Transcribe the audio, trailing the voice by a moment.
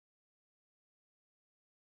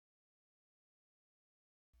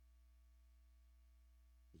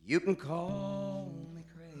You can call me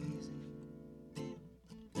crazy.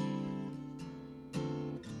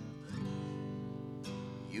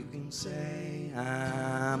 You can say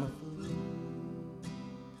I'm a fool.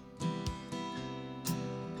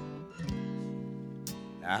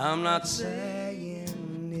 Now, I'm not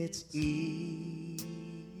saying it's easy.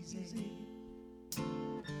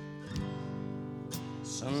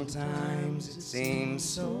 Sometimes it seems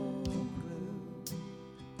so blue.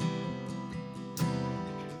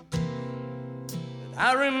 But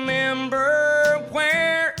I remember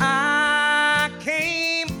where I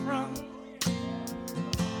came from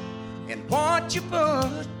and what you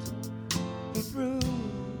put me through.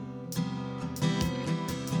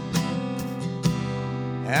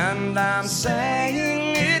 And I'm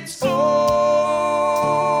saying it's over.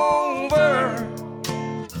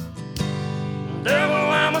 Devil,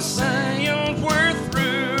 I'm a saying we're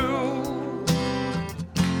through.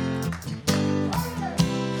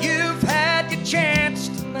 You've had your chance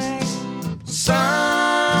to make something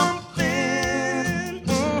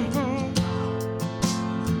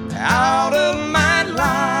out of my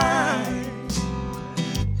life,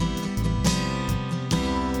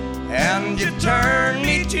 and you turned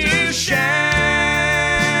me to shambles.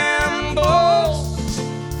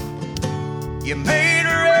 You made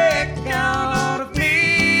a wreck out of me.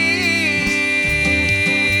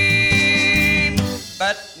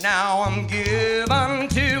 But now I'm given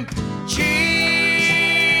to Jesus,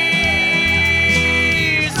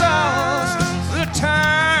 the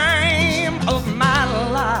time of my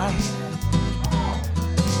life,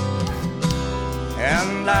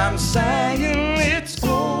 and I'm saying it's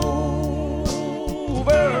over.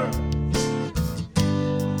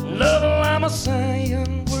 Love, I'm a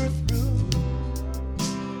saying we're through.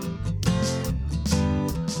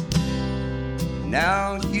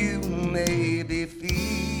 Now you may be feeling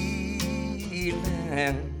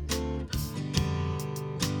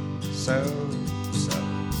so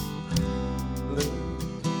blue,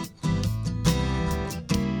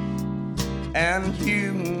 and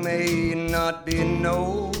you may not be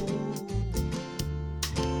know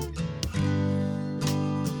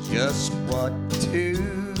just what to do.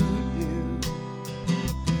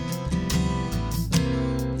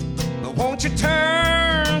 But won't you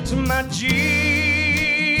turn to my Jesus,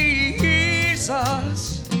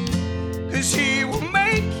 'cause he will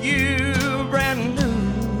make you brand new.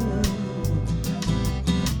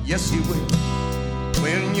 Yes, he will.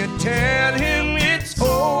 When you tell him it's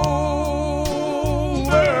over,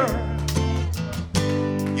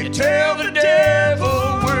 you tell the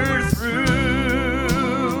devil we're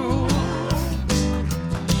through.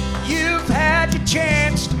 You've had your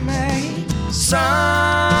chance to make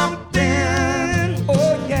something,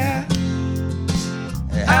 oh yeah,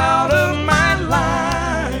 out of my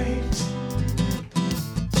life,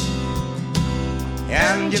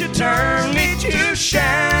 and you turn me to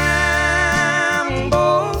shambles.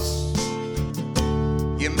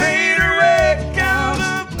 You made a wreck out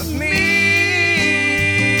of me.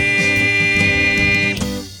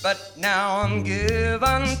 But now I'm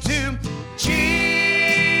given to Jesus,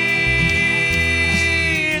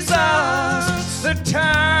 the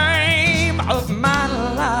time of my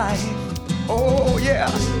life, oh yeah,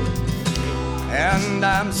 and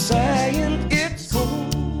I'm saying it's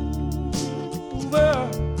over.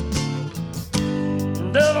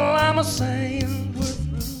 Devil, I'm a saying we're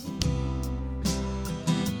through.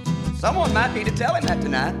 Someone might need to tell him that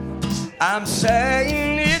tonight. I'm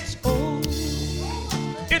saying it's over.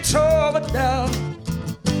 It's over, devil.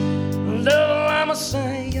 Devil, I'm a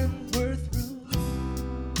saying we're through.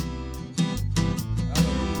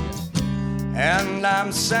 And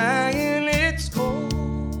I'm saying it's over.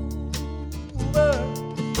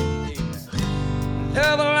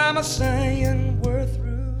 Devil, I'm a saying